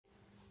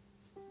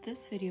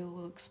This video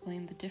will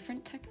explain the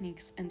different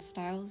techniques and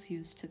styles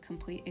used to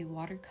complete a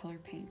watercolor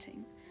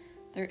painting.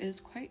 There is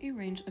quite a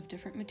range of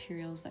different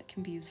materials that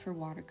can be used for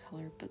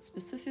watercolor, but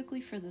specifically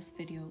for this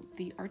video,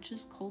 the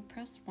Arches cold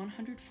pressed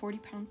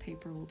 140-pound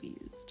paper will be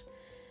used.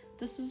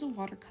 This is a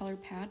watercolor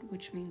pad,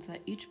 which means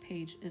that each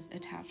page is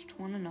attached to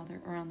one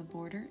another around the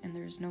border and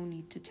there is no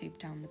need to tape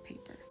down the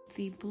paper.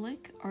 The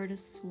Blick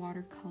Artist's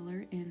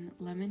watercolor in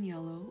lemon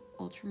yellow,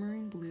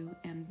 ultramarine blue,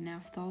 and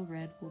naphthol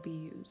red will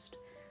be used.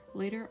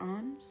 Later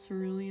on,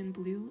 cerulean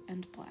blue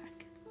and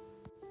black.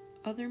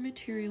 Other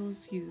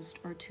materials used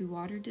are 2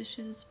 water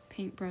dishes,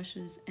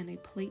 paintbrushes, and a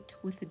plate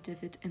with a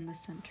divot in the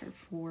center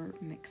for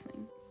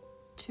mixing.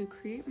 To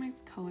create my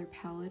color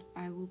palette,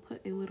 I will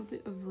put a little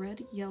bit of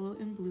red, yellow,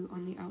 and blue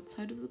on the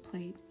outside of the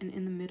plate, and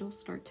in the middle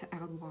start to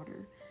add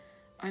water.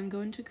 I'm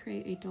going to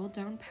create a dulled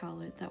down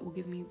palette that will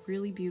give me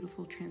really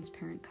beautiful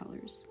transparent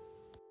colors.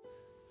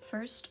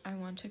 First, I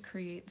want to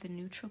create the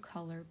neutral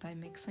color by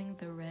mixing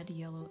the red,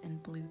 yellow,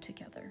 and blue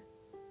together.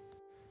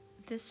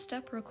 This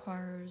step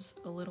requires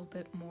a little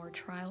bit more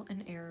trial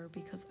and error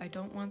because I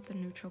don't want the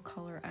neutral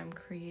color I'm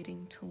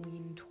creating to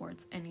lean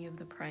towards any of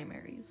the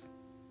primaries.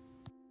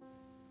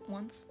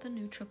 Once the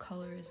neutral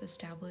color is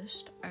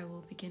established, I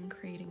will begin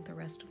creating the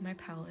rest of my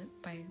palette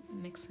by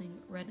mixing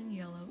red and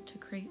yellow to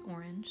create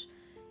orange,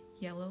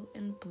 yellow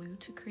and blue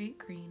to create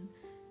green,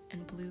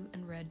 and blue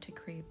and red to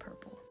create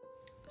purple.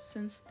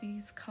 Since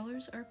these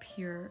colors are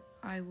pure,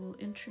 I will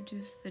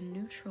introduce the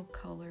neutral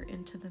color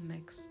into the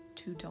mix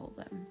to dull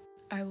them.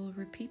 I will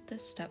repeat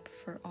this step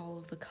for all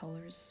of the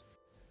colors.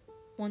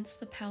 Once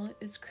the palette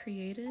is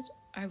created,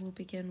 I will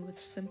begin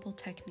with simple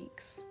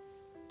techniques.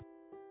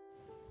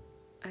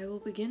 I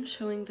will begin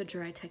showing the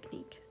dry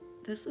technique.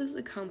 This is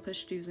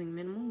accomplished using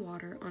minimal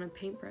water on a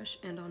paintbrush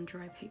and on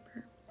dry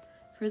paper.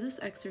 For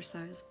this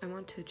exercise, I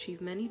want to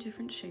achieve many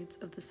different shades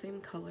of the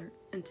same color,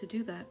 and to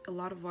do that, a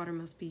lot of water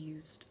must be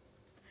used.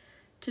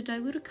 To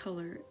dilute a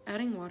color,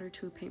 adding water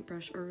to a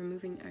paintbrush or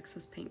removing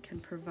excess paint can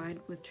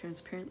provide with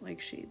transparent like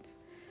shades.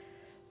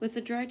 With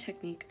the dry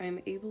technique, I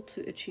am able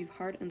to achieve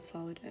hard and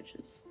solid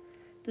edges.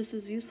 This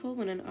is useful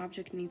when an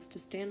object needs to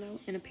stand out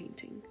in a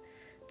painting.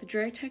 The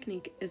dry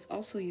technique is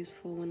also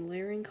useful when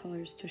layering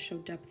colors to show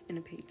depth in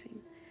a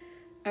painting.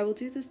 I will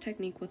do this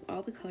technique with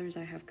all the colors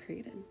I have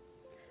created.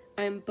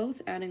 I am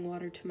both adding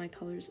water to my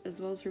colors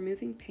as well as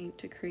removing paint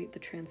to create the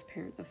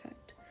transparent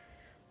effect.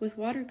 With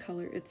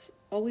watercolor, it's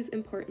always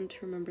important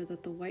to remember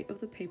that the white of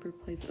the paper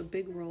plays a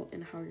big role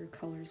in how your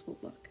colors will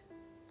look.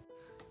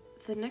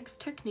 The next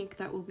technique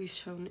that will be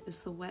shown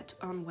is the wet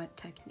on wet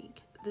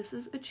technique. This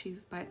is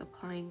achieved by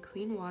applying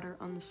clean water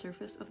on the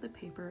surface of the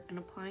paper and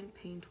applying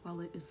paint while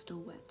it is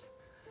still wet.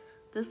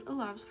 This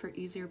allows for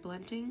easier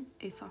blending,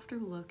 a softer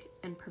look,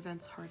 and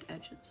prevents hard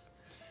edges.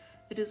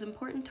 It is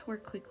important to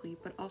work quickly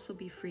but also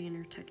be free in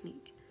your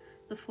technique.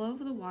 The flow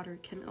of the water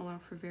can allow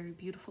for very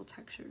beautiful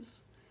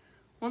textures.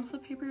 Once the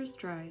paper is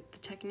dry, the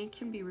technique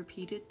can be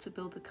repeated to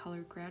build the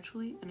color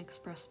gradually and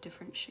express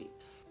different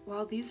shapes.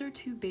 While these are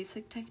 2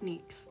 basic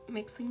techniques,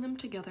 mixing them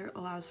together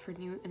allows for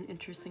new and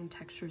interesting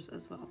textures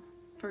as well.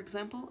 For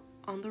example,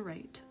 on the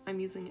right, I'm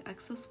using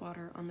excess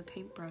water on the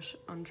paintbrush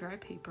on dry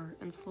paper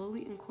and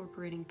slowly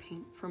incorporating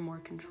paint for more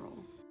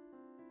control.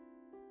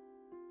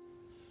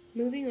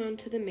 Moving on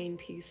to the main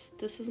piece,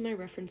 this is my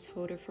reference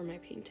photo for my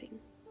painting.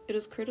 It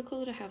is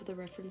critical to have the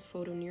reference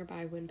photo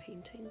nearby when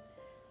painting.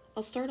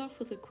 I'll start off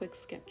with a quick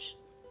sketch.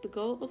 The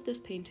goal of this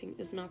painting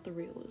is not the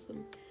realism.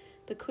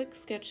 The quick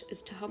sketch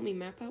is to help me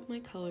map out my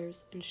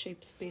colors and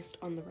shapes based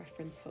on the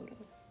reference photo.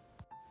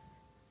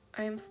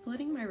 I am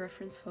splitting my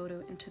reference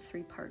photo into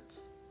 3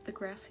 parts: the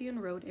grassy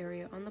and road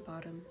area on the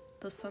bottom,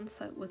 the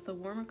sunset with the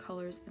warmer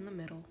colors in the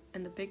middle,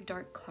 and the big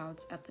dark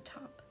clouds at the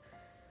top.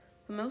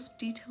 The most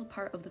detailed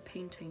part of the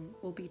painting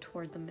will be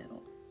toward the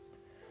middle.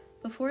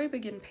 Before I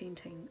begin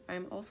painting, I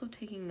am also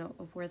taking note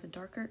of where the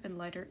darker and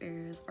lighter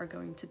areas are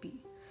going to be.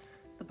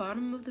 The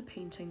bottom of the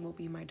painting will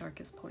be my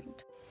darkest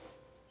point.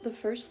 The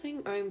first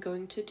thing I am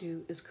going to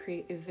do is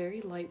create a very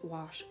light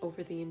wash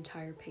over the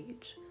entire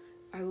page.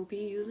 I will be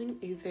using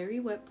a very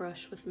wet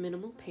brush with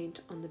minimal paint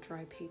on the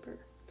dry paper.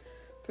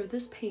 For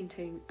this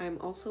painting, I am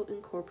also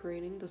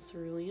incorporating the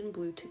cerulean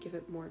blue to give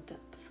it more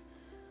depth.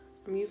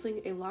 I'm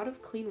using a lot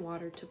of clean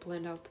water to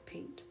blend out the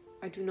paint.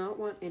 I do not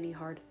want any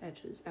hard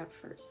edges at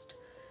first.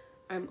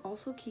 I'm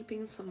also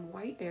keeping some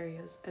white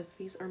areas as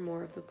these are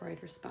more of the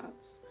brighter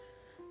spots.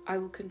 I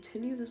will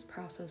continue this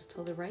process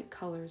till the right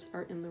colors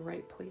are in the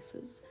right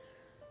places.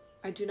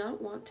 I do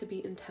not want to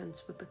be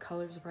intense with the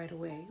colors right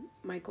away.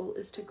 My goal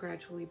is to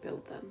gradually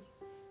build them.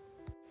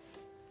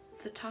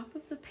 The top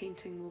of the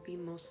painting will be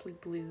mostly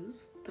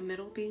blues, the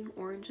middle being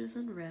oranges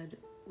and red,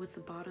 with the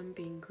bottom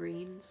being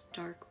greens,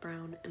 dark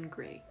brown, and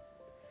gray.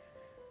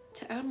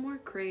 To add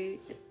more gray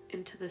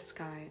into the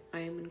sky, I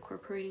am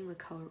incorporating the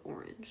color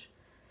orange.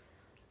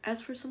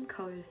 As for some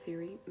color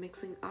theory,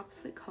 mixing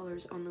opposite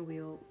colors on the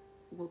wheel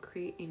will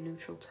create a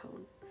neutral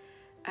tone.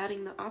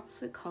 Adding the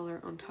opposite color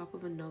on top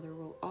of another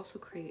will also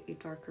create a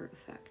darker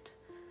effect.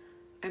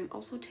 I'm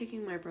also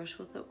taking my brush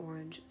with the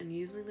orange and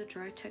using the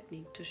dry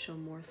technique to show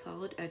more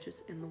solid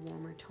edges in the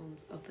warmer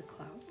tones of the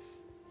clouds.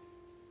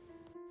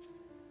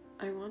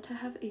 I want to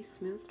have a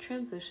smooth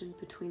transition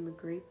between the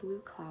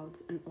gray-blue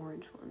clouds and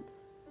orange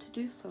ones. To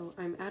do so,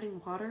 I'm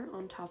adding water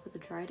on top of the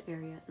dried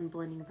area and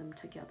blending them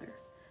together.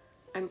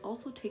 I'm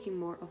also taking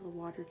more of the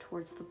water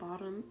towards the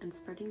bottom and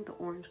spreading the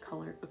orange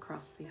color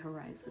across the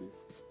horizon.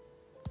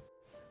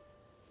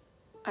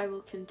 I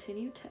will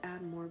continue to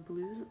add more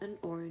blues and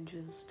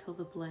oranges till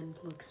the blend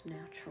looks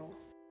natural.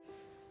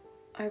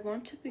 I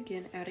want to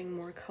begin adding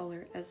more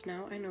color as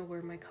now I know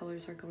where my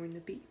colors are going to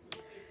be.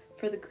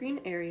 For the green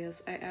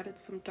areas, I added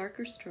some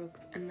darker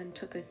strokes and then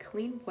took a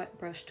clean wet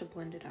brush to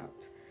blend it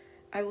out.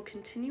 I will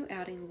continue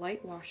adding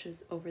light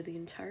washes over the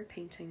entire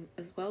painting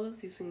as well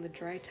as using the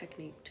dry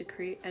technique to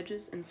create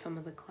edges in some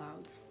of the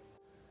clouds.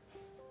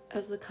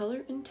 As the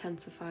color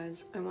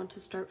intensifies, I want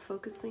to start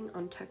focusing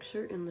on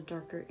texture in the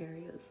darker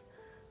areas.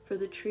 For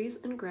the trees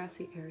and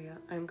grassy area,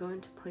 I'm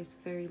going to place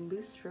very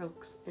loose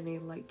strokes in a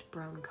light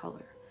brown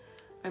color.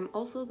 I'm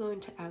also going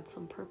to add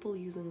some purple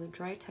using the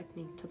dry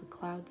technique to the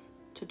clouds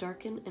to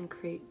darken and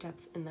create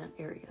depth in that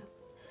area.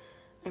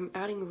 I'm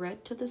adding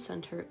red to the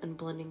center and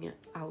blending it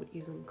out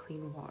using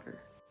clean water.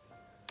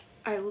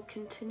 I will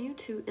continue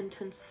to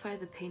intensify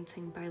the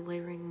painting by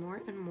layering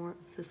more and more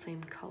of the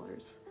same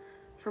colors.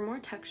 For more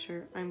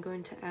texture, I'm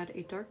going to add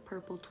a dark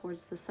purple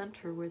towards the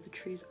center where the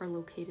trees are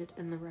located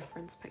in the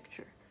reference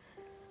picture.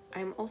 I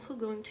am also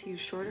going to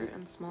use shorter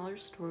and smaller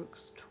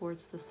strokes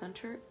towards the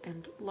center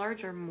and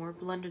larger, more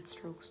blended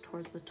strokes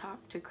towards the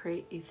top to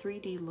create a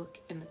 3D look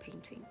in the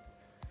painting.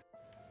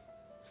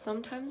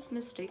 Sometimes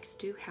mistakes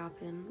do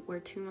happen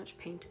where too much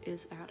paint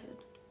is added.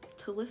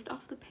 To lift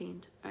off the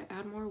paint, I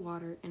add more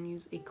water and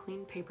use a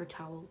clean paper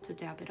towel to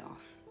dab it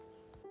off.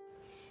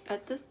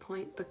 At this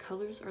point, the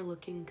colors are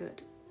looking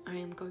good. I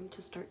am going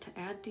to start to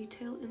add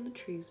detail in the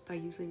trees by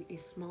using a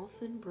small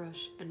thin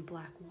brush and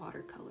black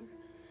watercolor.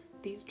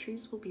 These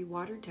trees will be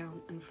watered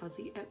down and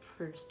fuzzy at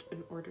first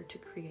in order to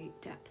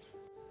create depth.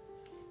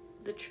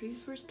 The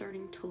trees were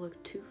starting to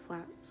look too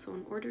flat, so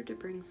in order to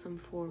bring some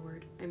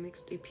forward, I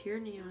mixed a pure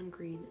neon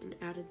green and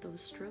added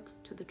those strokes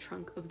to the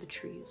trunk of the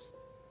trees.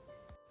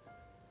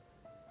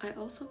 I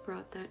also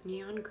brought that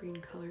neon green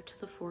color to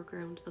the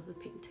foreground of the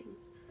painting.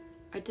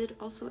 I did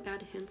also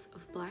add hints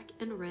of black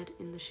and red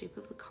in the shape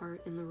of the car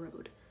in the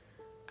road.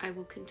 I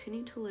will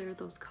continue to layer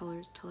those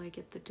colors till I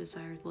get the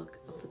desired look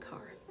of the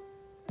car.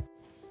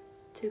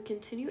 To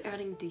continue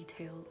adding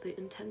detail, the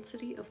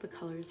intensity of the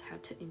colors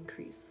had to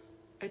increase.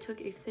 I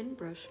took a thin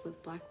brush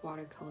with black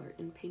watercolor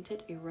and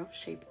painted a rough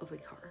shape of a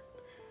car.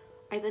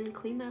 I then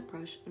cleaned that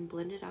brush and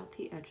blended out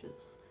the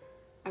edges.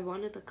 I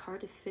wanted the car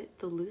to fit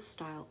the loose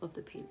style of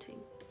the painting.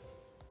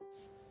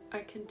 I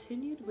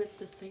continued with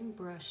the same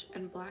brush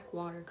and black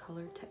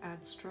watercolor to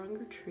add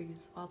stronger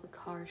trees while the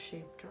car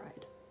shape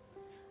dried.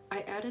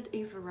 I added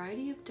a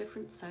variety of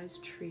different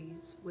sized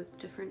trees with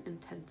different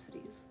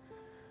intensities.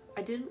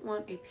 I didn't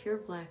want a pure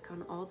black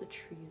on all the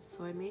trees,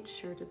 so I made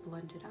sure to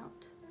blend it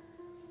out.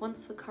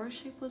 Once the car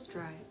shape was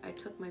dry, I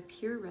took my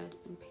pure red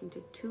and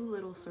painted 2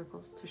 little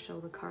circles to show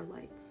the car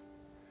lights.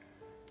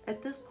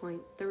 At this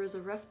point, there was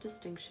a rough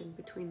distinction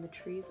between the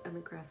trees and the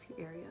grassy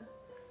area.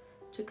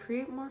 To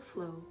create more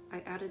flow, I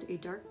added a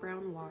dark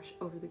brown wash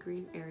over the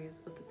green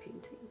areas of the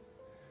painting.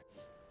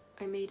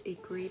 I made a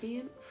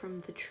gradient from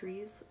the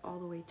trees all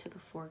the way to the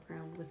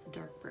foreground with the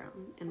dark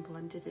brown and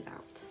blended it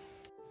out.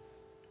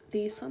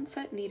 The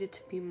sunset needed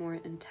to be more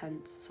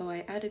intense, so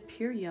I added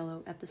pure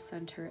yellow at the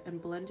center and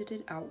blended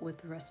it out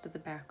with the rest of the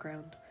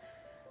background.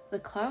 The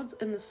clouds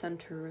in the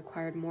center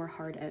required more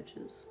hard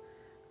edges.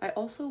 I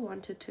also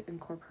wanted to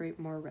incorporate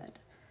more red.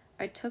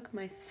 I took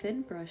my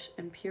thin brush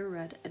and pure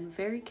red and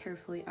very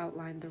carefully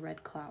outlined the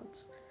red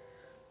clouds.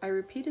 I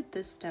repeated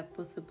this step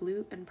with the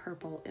blue and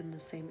purple in the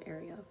same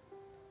area.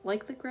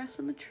 Like the grass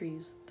and the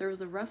trees, there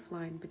was a rough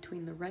line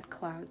between the red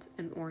clouds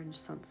and orange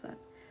sunset.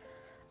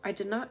 I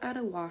did not add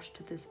a wash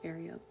to this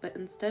area, but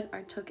instead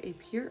I took a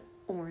pure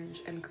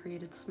orange and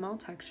created small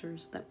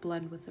textures that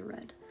blend with the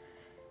red.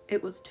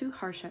 It was too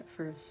harsh at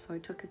first, so I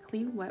took a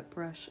clean wet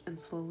brush and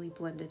slowly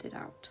blended it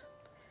out.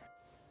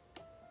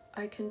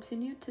 I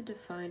continued to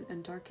define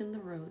and darken the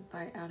road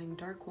by adding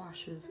dark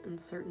washes in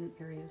certain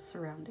areas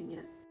surrounding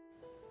it.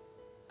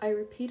 I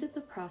repeated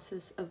the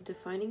process of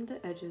defining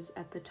the edges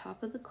at the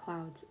top of the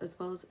clouds as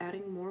well as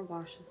adding more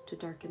washes to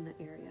darken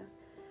the area.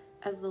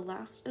 As the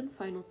last and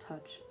final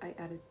touch, I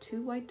added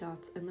 2 white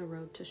dots in the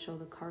road to show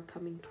the car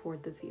coming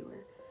toward the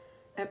viewer.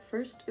 At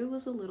first, it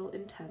was a little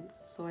intense,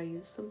 so I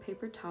used some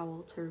paper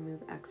towel to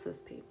remove excess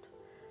paint.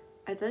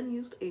 I then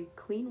used a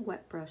clean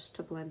wet brush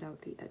to blend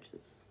out the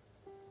edges.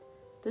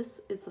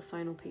 This is the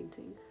final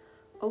painting.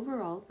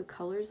 Overall, the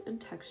colors and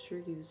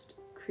texture used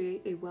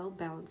create a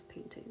well-balanced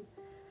painting.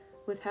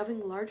 With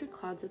having larger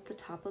clouds at the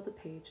top of the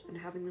page and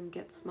having them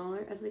get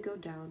smaller as they go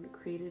down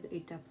created a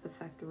depth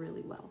effect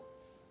really well.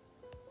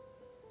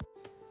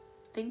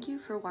 Thank you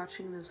for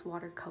watching this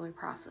watercolor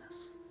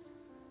process.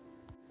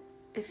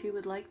 If you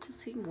would like to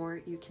see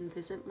more, you can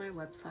visit my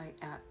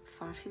website at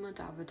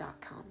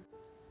fatimadabba.com.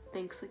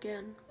 Thanks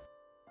again.